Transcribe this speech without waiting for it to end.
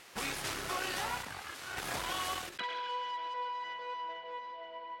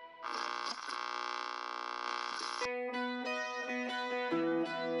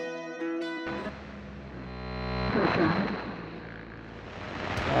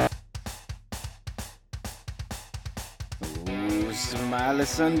Smiley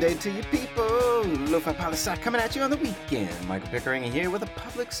Sunday to you people. Lo-Fi Poli-Sci coming at you on the weekend. Michael Pickering here with a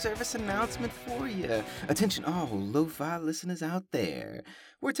public service announcement for you. Attention all lo-fi listeners out there.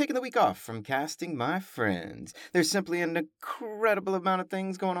 We're taking the week off from casting, my friends. There's simply an incredible amount of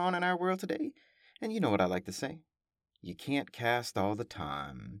things going on in our world today. And you know what I like to say. You can't cast all the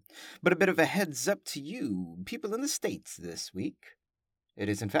time. But a bit of a heads up to you, people in the States this week. It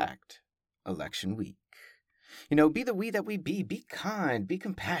is, in fact, election week. You know, be the we that we be kind, be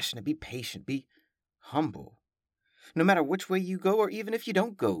compassionate, be patient, be humble. No matter which way you go, or even if you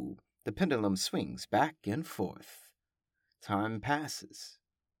don't go, the pendulum swings back and forth. Time passes,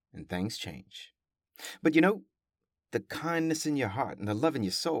 and things change. But you know, the kindness in your heart and the love in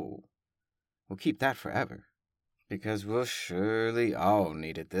your soul, we'll keep that forever. Because we'll surely all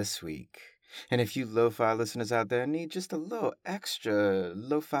need it this week. And if you lo-fi listeners out there need just a little extra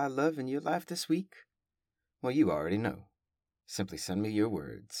lo-fi love in your life this week, well, you already know. Simply send me your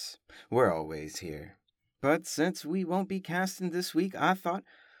words. We're always here. But since we won't be casting this week, I thought,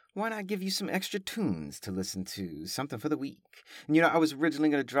 why not give you some extra tunes to listen to, something for the week? And you know, I was originally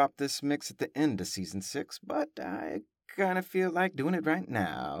going to drop this mix at the end of Season 6, but I kind of feel like doing it right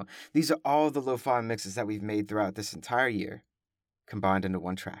now. These are all the lo-fi mixes that we've made throughout this entire year, combined into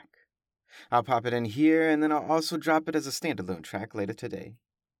one track. I'll pop it in here, and then I'll also drop it as a standalone track later today.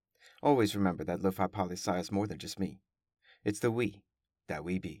 Always remember that Lo-Fi Poli-Sci is more than just me. It's the we that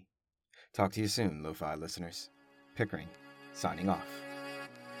we be. Talk to you soon, Lo-Fi listeners. Pickering, signing off.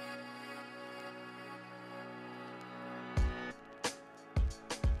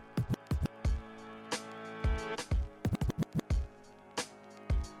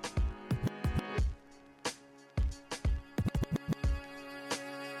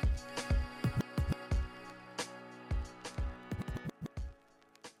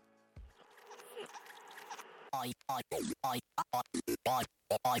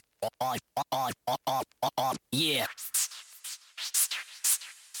 Yeah.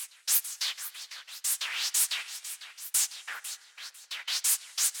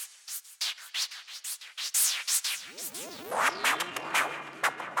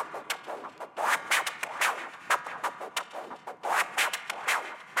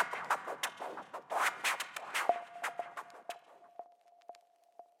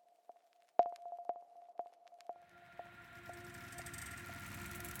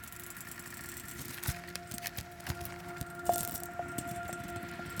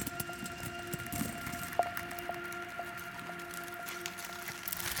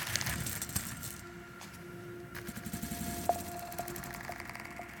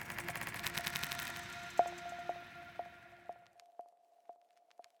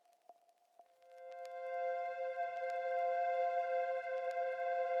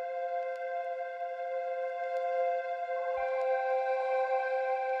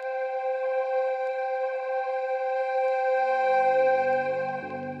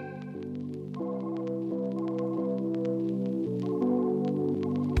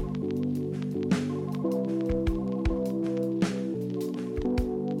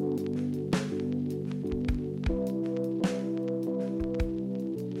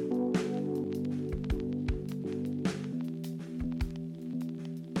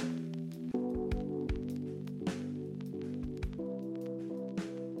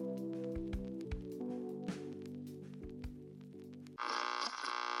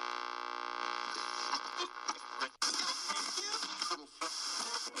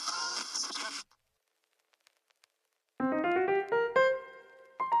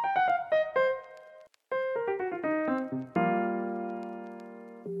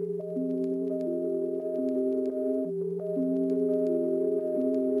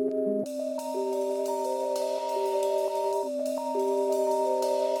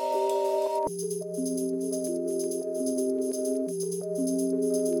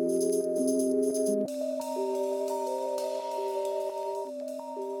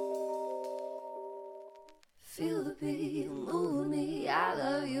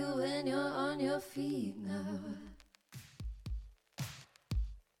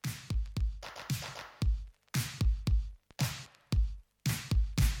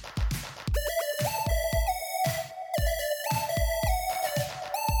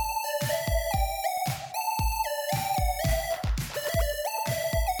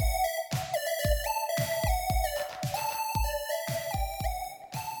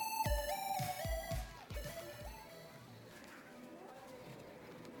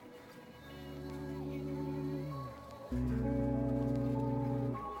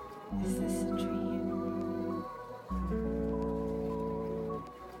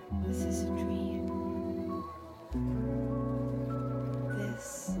 This is a dream.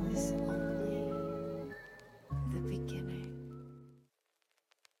 This is only the beginning.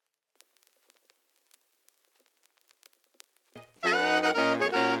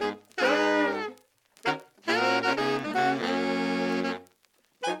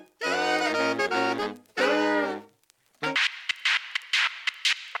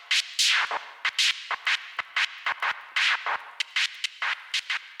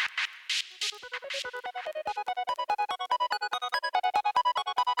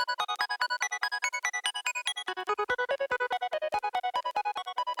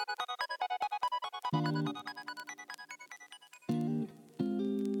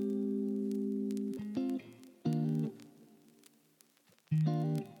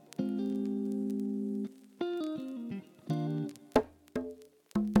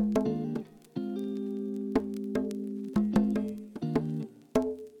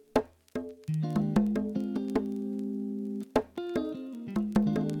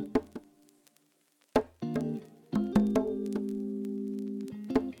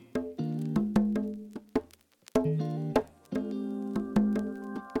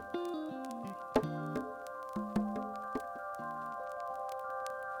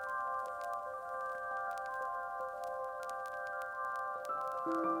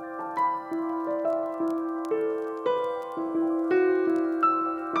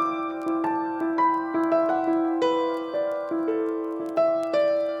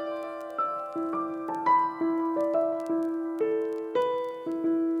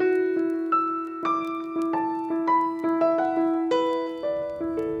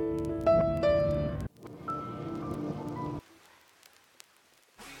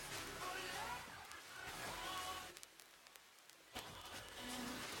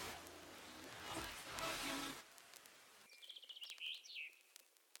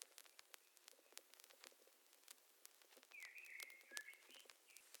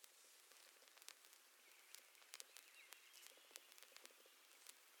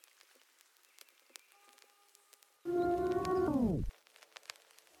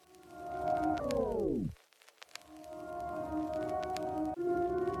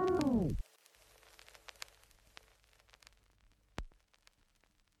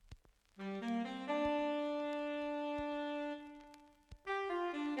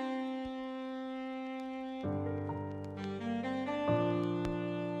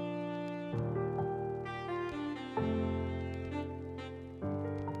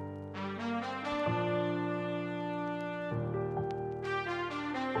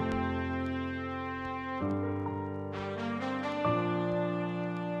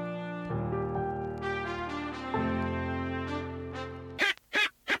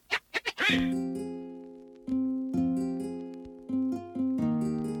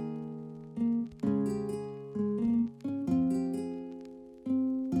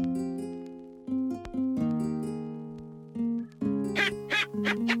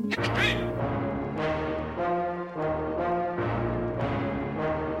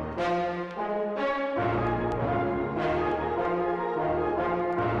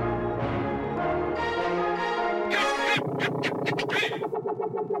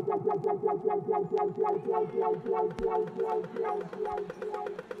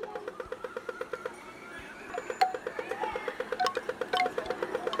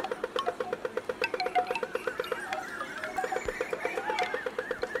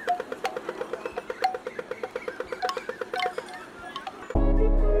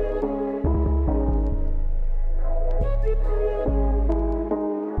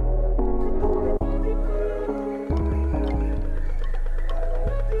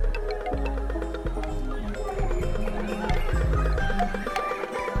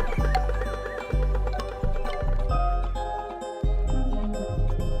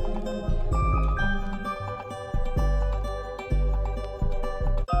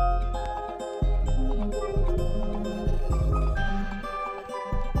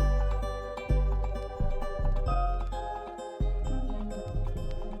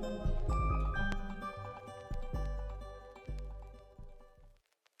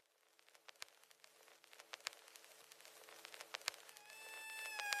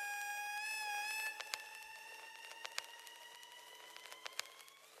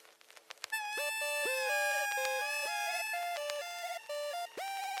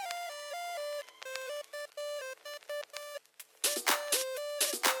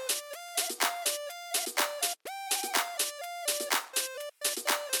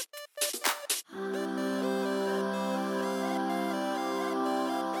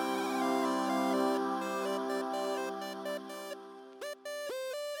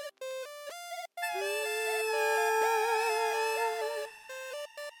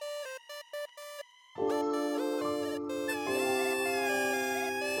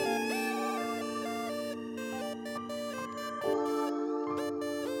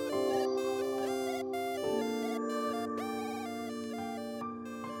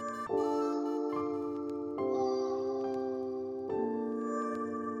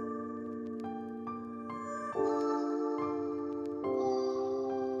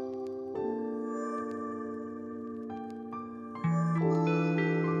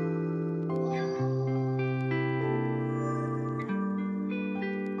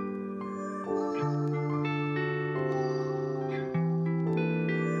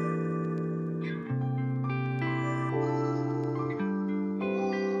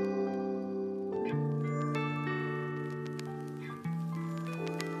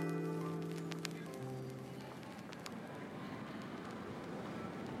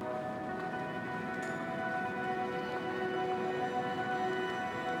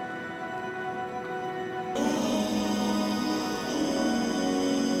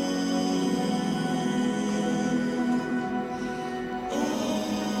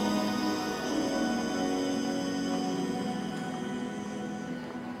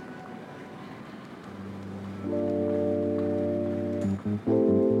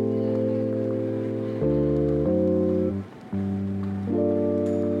 you.